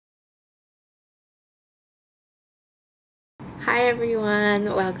Hi everyone,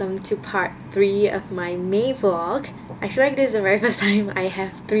 welcome to part 3 of my May vlog. I feel like this is the very first time I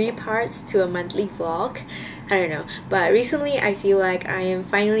have 3 parts to a monthly vlog. I don't know, but recently I feel like I am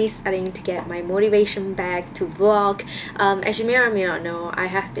finally starting to get my motivation back to vlog. As you may or may not know, I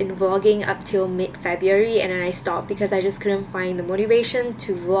have been vlogging up till mid-February and then I stopped because I just couldn't find the motivation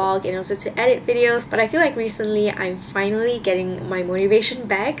to vlog and also to edit videos. But I feel like recently I'm finally getting my motivation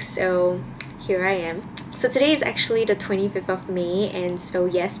back, so here I am. So today is actually the 25th of May, and so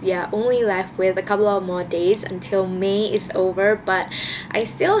yes, we are only left with a couple of more days until May is over, but I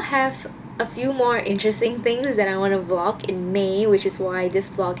still have a few more interesting things that I want to vlog in May, which is why this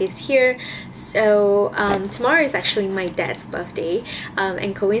vlog is here. So tomorrow is actually my dad's birthday,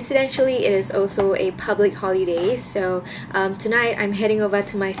 and coincidentally it is also a public holiday. So tonight I'm heading over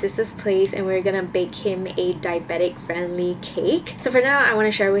to my sister's place and we're gonna bake him a diabetic friendly cake. So for now I want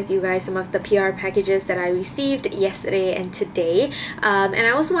to share with you guys some of the PR packages that I received yesterday and today, and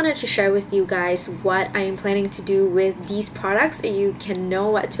I also wanted to share with you guys what I am planning to do with these products so you can know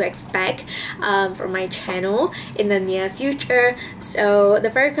what to expect for my channel in the near future. So the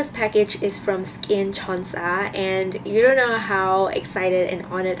very first package is from Skin Chonsa, and you don't know how excited and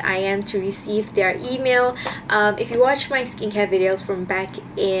honored I am to receive their email. If you watch my skincare videos from back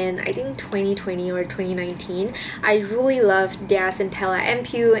in I think 2020 or 2019, I really loved their Centella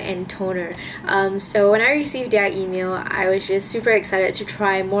Ampoule and toner. So when I received their email, I was just super excited to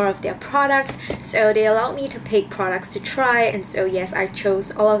try more of their products. So they allowed me to pick products to try, and so yes, I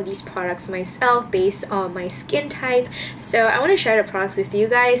chose all of these products myself based on my skin type. So I want to share the products with you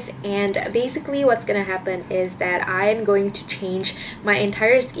guys, and basically what's gonna happen is that I am going to change my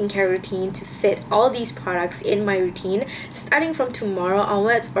entire skincare routine to fit all these products in my routine starting from tomorrow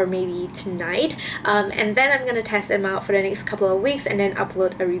onwards, or maybe tonight, and then I'm gonna test them out for the next couple of weeks and then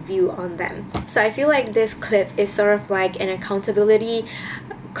upload a review on them. So I feel like this clip is sort of like an accountability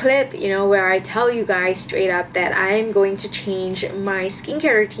clip, you know, where I tell you guys straight up that I am going to change my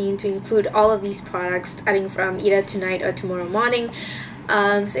skincare routine to include all of these products starting from either tonight or tomorrow morning.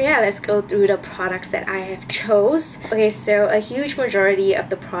 So yeah, let's go through the products that I have chose. Okay, so a huge majority of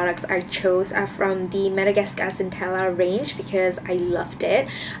the products I chose are from the Madagascar Centella range because I loved it.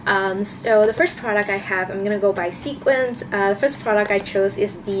 So the first product I have, I'm gonna go by sequence. The first product I chose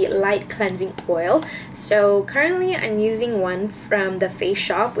is the Light Cleansing Oil. So currently I'm using one from the Face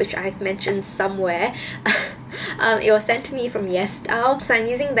Shop, which I've mentioned somewhere. It was sent to me from Yes Style, so I'm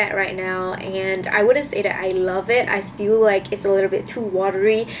using that right now, and I wouldn't say that I love it. I feel like it's a little bit too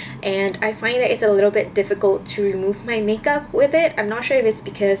watery, and I find that it's a little bit difficult to remove my makeup with it. I'm not sure if it's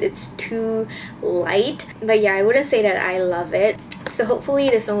because it's too light, but yeah, I wouldn't say that I love it. So hopefully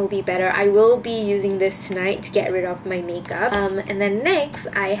this one will be better. I will be using this tonight to get rid of my makeup. And then next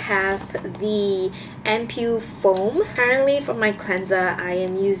I have the Ampoule Foam. Currently for my cleanser, I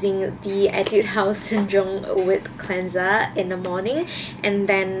am using the Etude House Sunjong Whip Cleanser in the morning, and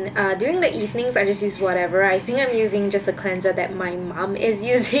then during the evenings I just use whatever. I think I'm using just a cleanser that my mom is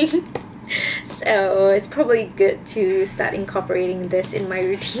using. So it's probably good to start incorporating this in my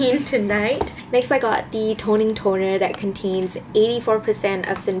routine tonight. Next I got the toning toner that contains 84%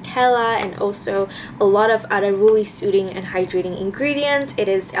 of Centella and also a lot of other really soothing and hydrating ingredients. It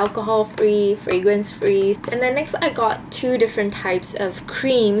is alcohol free, fragrance free. And then next I got 2 different types of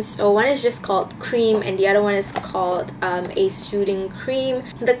creams. So one is just called cream and the other one is called a soothing cream.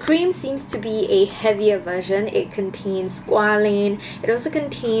 The cream seems to be a heavier version. It contains squalane. It also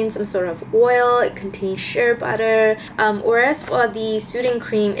contains some sort of oil. It contains shea butter, whereas for the soothing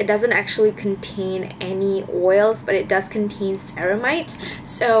cream, it doesn't actually contain any oils, but it does contain ceramides.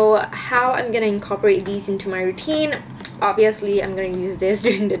 So how I'm gonna incorporate these into my routine, obviously I'm going to use this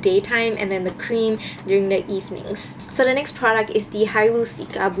during the daytime and then the cream during the evenings. So the next product is the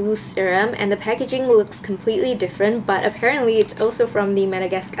Hyaluronic Blue Serum, and the packaging looks completely different, but apparently it's also from the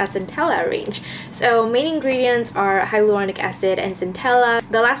Madagascar Centella range. So main ingredients are hyaluronic acid and Centella.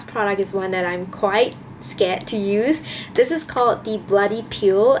 The last product is one that I'm quite scared to use. This is called the Bloody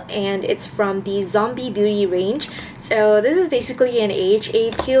Peel, and it's from the Zombie Beauty range. So this is basically an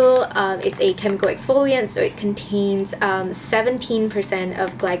AHA peel. It's a chemical exfoliant, so it contains 17%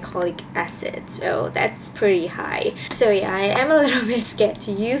 of glycolic acid, so that's pretty high. So yeah, I am a little bit scared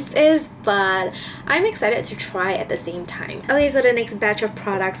to use this, but I'm excited to try at the same time. Okay, so the next batch of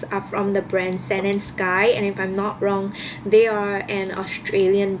products are from the brand Sand and Sky, and if I'm not wrong, they are an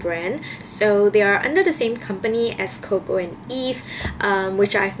Australian brand. So they are under the the same company as Coco and Eve,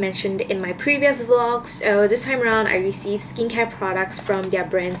 which I've mentioned in my previous vlogs. So this time around I received skincare products from their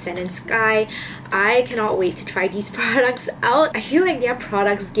brand Sun & Sky. I cannot wait to try these products out. I feel like their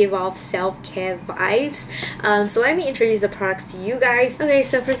products give off self-care vibes. So let me introduce the products to you guys. Okay,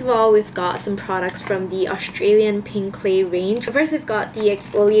 so first of all, we've got some products from the Australian Pink Clay range. First, we've got the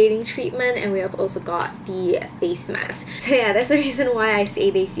exfoliating treatment, and we have also got the face mask. So yeah, that's the reason why I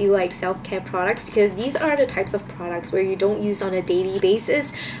say they feel like self-care products, because these are the types of products where you don't use on a daily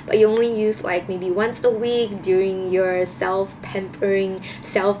basis, but you only use like maybe once a week during your self-pampering,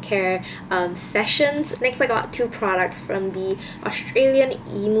 self-care sessions. Next, I got two products from the Australian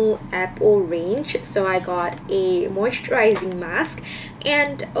Emu Apple range. So I got a moisturizing mask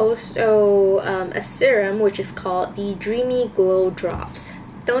and also a serum which is called the Dreamy Glow Drops.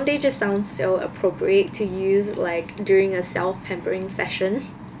 Don't they just sound so appropriate to use like during a self-pampering session?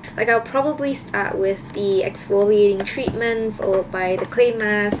 Like, I'll probably start with the exfoliating treatment, followed by the clay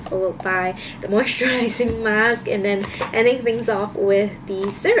mask, followed by the moisturizing mask, and then ending things off with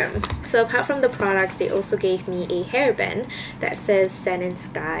the serum. So apart from the products, they also gave me a hairband that says Sun &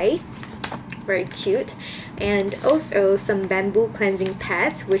 Sky. Very cute. And also some bamboo cleansing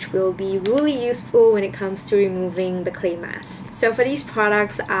pads, which will be really useful when it comes to removing the clay mask. So for these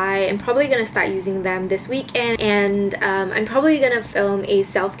products, I am probably going to start using them this weekend, and I'm probably going to film a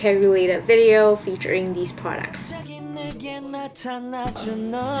self-care related video featuring these products.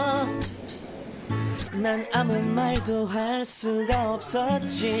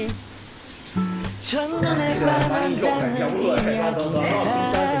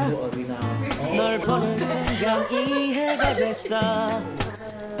 널 보는 순간 이해가 됐어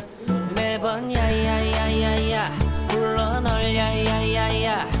매번 야야야야야 불러 널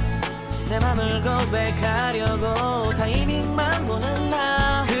야야야야 내 맘을 고백하려고 타이밍만 보는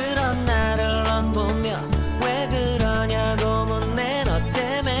나 그런 나를 넌 보며 왜 그러냐고 묻네 너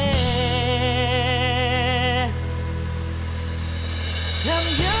때문에 I'm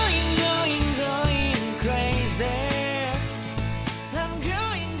going crazy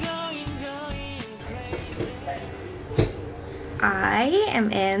I am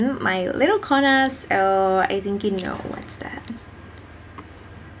in my little corner, so I think you know what's that.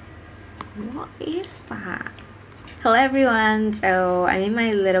 What is that? Hello everyone, so I'm in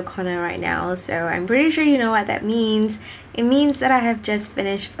my little corner right now, so I'm pretty sure you know what that means. It means that I have just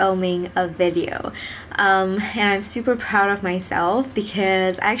finished filming a video, and I'm super proud of myself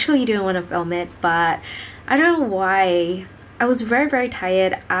because I actually didn't want to film it, but I don't know why. I was very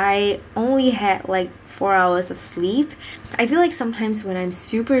tired. I only had like 4 hours of sleep. I feel like sometimes when I'm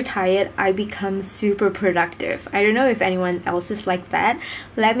super tired, I become super productive. I don't know if anyone else is like that.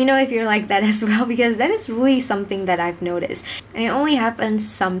 Let me know if you're like that as well, because that is really something that I've noticed. And it only happens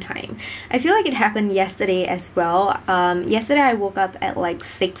sometime. I feel like it happened yesterday as well. Yesterday I woke up at like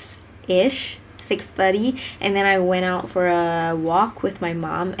 6-ish. 6:30, and then I went out for a walk with my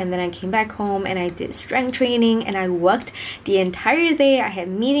mom, and then I came back home and I did strength training and I worked the entire day. I had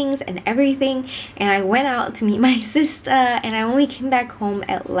meetings and everything, and I went out to meet my sister, and I only came back home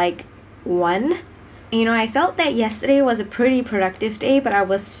at like 1. You know, I felt that yesterday was a pretty productive day, but I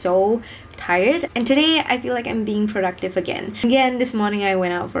was so tired, and today I feel like I'm being productive again. This morning I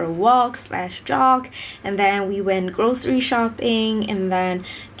went out for a walk / jog, and then we went grocery shopping, and then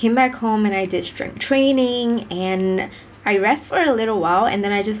came back home and I did strength training, and I rest for a little while, and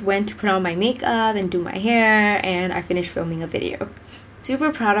then I just went to put on my makeup and do my hair, and I finished filming a video.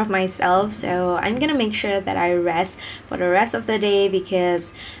 Super proud of myself, so I'm gonna make sure that I rest for the rest of the day,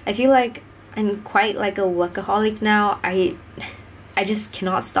 because I feel like I'm quite like a workaholic now. I just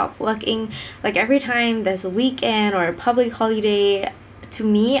cannot stop working. Like every time there's a weekend or a public holiday, to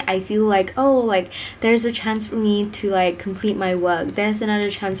me I feel like, oh, like there's a chance for me to like complete my work, there's another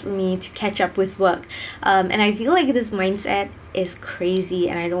chance for me to catch up with work, and I feel like this mindset is crazy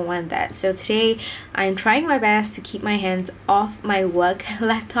and I don't want that. So today I'm trying my best to keep my hands off my work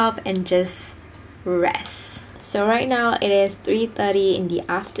laptop and just rest. So right now it is 3:30 in the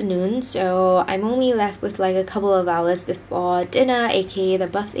afternoon, so I'm only left with like a couple of hours before dinner, aka the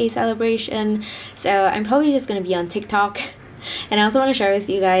birthday celebration. So I'm probably just gonna be on TikTok. And I also want to share with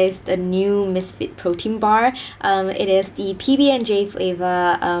you guys the new Misfit protein bar. It is the PB&J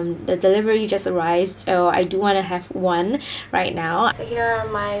flavor. The delivery just arrived, so I do want to have one right now. So here are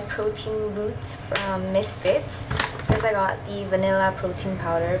my protein boots from Misfits. First I got the vanilla protein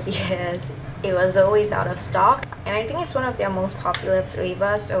powder because it was always out of stock, and I think it's one of their most popular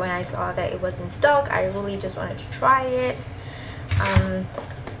flavors, so when I saw that it was in stock, I really just wanted to try it.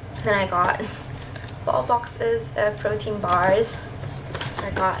 Then I got 4 boxes of protein bars. I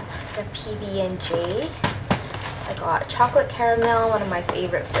got the PB&J. I got chocolate caramel, one of my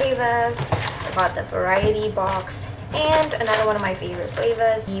favorite flavors. I got the variety box, and another one of my favorite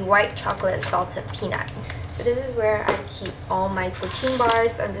flavors, the white chocolate salted peanut. So this is where I keep all my protein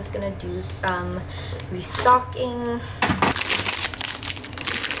bars. So I'm just gonna do some restocking.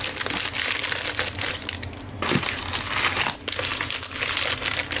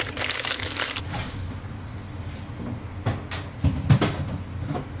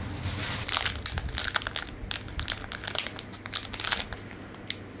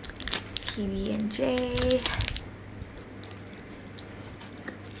 PB&J.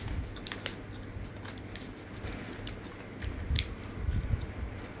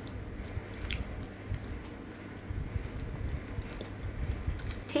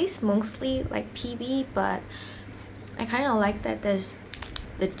 Tastes mostly like PB, but I kind of like that there's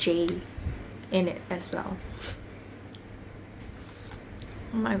the J in it as well.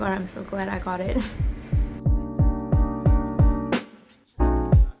 Oh my god, I'm so glad I got it.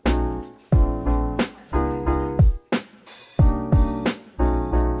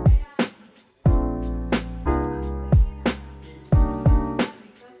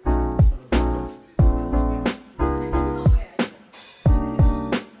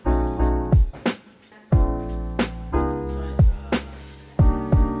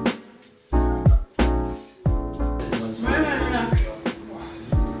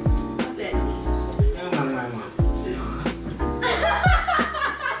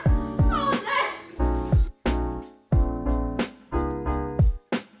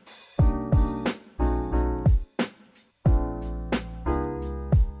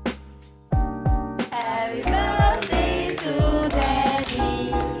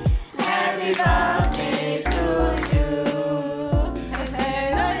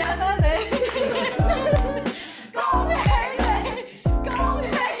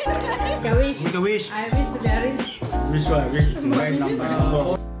 Wish. I wish the berries. Wish what? Wish to write number.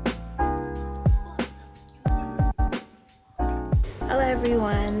 Hello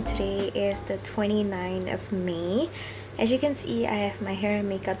everyone, today is the 29th of May. As you can see, I have my hair and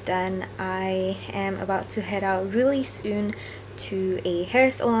makeup done. I am about to head out really soon to a hair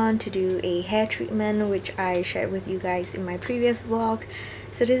salon to do a hair treatment, which I shared with you guys in my previous vlog.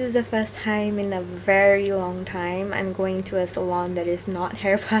 So this is the first time in a very long time I'm going to a salon that is not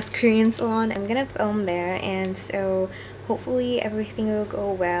Hair Plus Korean salon. I'm gonna film there, and so hopefully everything will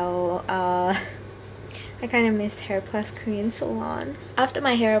go well. I kind of miss Hair Plus Korean salon. After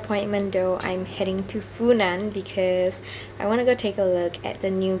my hair appointment though, I'm heading to Funan because I want to go take a look at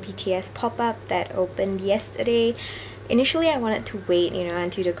the new BTS Pop-Up that opened yesterday. Initially I wanted to wait, you know,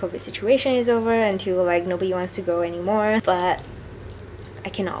 until the COVID situation is over, until like nobody wants to go anymore, but I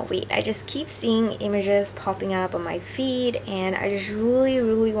cannot wait. I just keep seeing images popping up on my feed and I just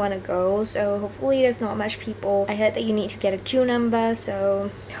really want to go. So hopefully there's not much people. I heard that you need to get a queue number, so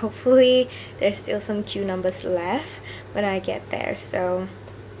hopefully there's still some queue numbers left when I get there. So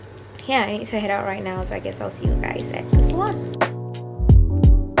yeah, I need to head out right now, so I guess I'll see you guys at the salon.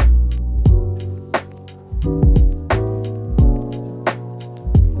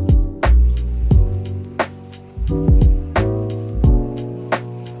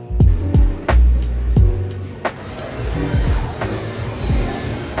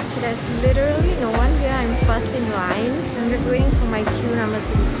 Literally no one here. I'm first in line. I'm just waiting for my queue number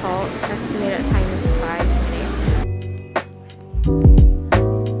to be called. Estimated time is 5 minutes.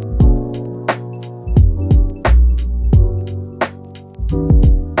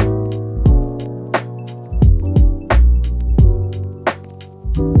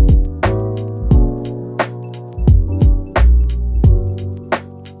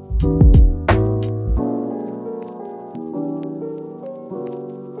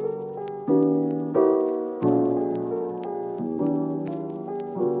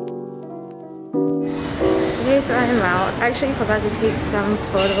 So I'm out. I actually forgot to take some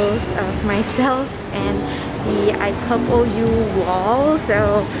photos of myself and the I Couple You wall,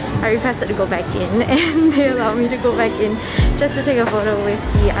 so I requested to go back in and they allowed me to go back in just to take a photo with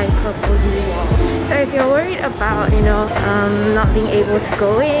the I Couple You wall. So if you're worried about, you know, not being able to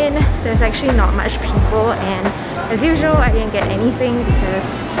go in, there's actually not much people, and as usual I didn't get anything because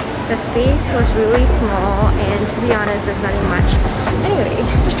the space was really small and to be honest there's nothing much. Anyway,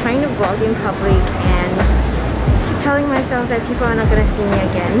 just trying to vlog in public and telling myself that people are not gonna see me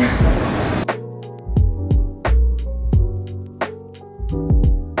again.